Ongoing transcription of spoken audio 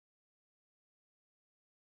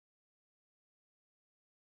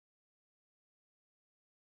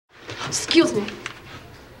Excuse me.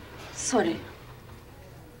 Sorry.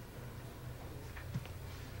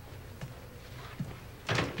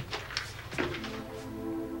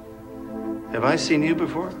 Have I seen you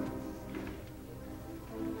before?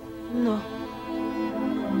 No.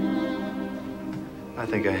 I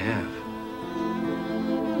think I have.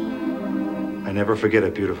 I never forget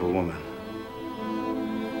a beautiful woman.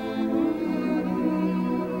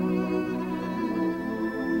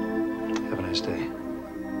 Have a nice day.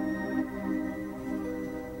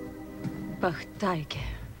 Bachtaike.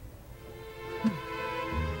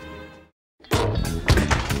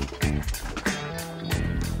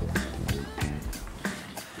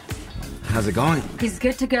 How's it going? He's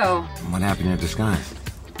good to go. What happened to your disguise?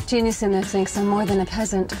 Genius in there thinks I'm more than a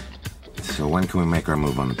peasant. So when can we make our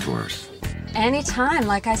move on the tours? Anytime,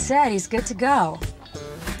 like I said, he's good to go.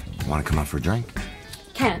 Want to come out for a drink?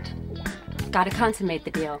 Can't. Gotta consummate the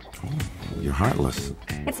deal. Oh, you're heartless.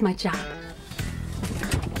 It's my job.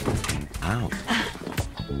 Ow.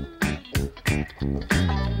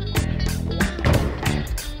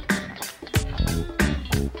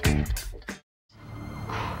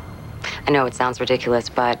 I know it sounds ridiculous,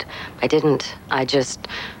 but I didn't. I just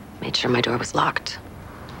made sure my door was locked.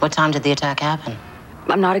 What time did the attack happen?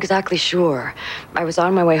 I'm not exactly sure. I was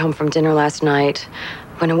on my way home from dinner last night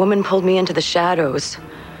when a woman pulled me into the shadows.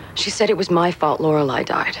 She said it was my fault Lorelei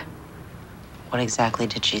died. What exactly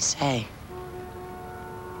did she say?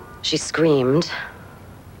 She screamed,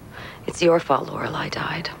 "It's your fault Lorelei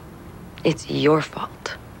died. It's your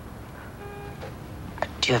fault."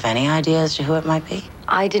 Do you have any idea as to who it might be?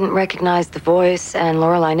 I didn't recognize the voice, and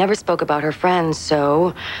Lorelei never spoke about her friends,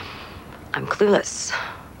 so I'm clueless.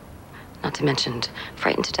 Not to mention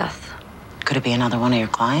frightened to death. Could it be another one of your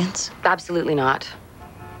clients? Absolutely not.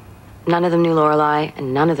 None of them knew Lorelei,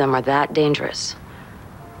 and none of them are that dangerous.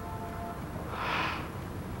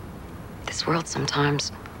 This world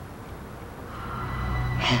sometimes.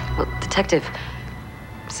 Well, Detective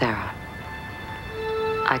Sarah,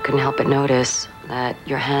 I couldn't help but notice that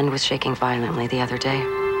your hand was shaking violently the other day.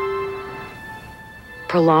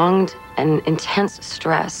 Prolonged and intense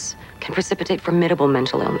stress can precipitate formidable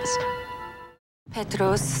mental illness.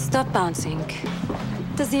 Petros, stop bouncing.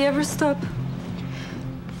 Does he ever stop?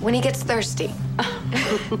 When he gets thirsty.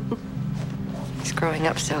 He's growing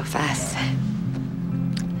up so fast.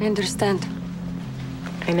 I understand.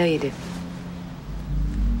 I know you do.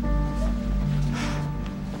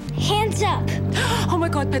 Hands up! Oh my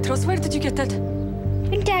God, Petros, where did you get that?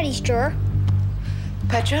 In Daddy's drawer.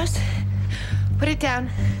 Petros, put it down.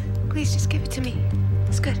 Please just give it to me.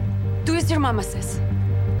 It's good. Do as your mama says.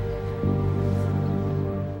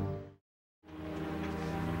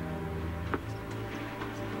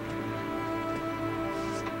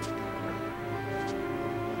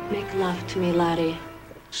 Make love to me, laddie.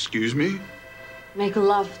 Excuse me? Make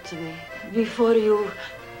love to me before you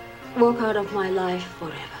walk out of my life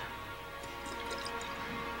forever.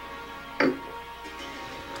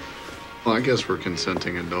 Well, I guess we're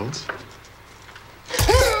consenting adults.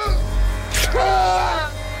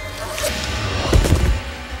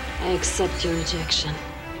 I accept your rejection.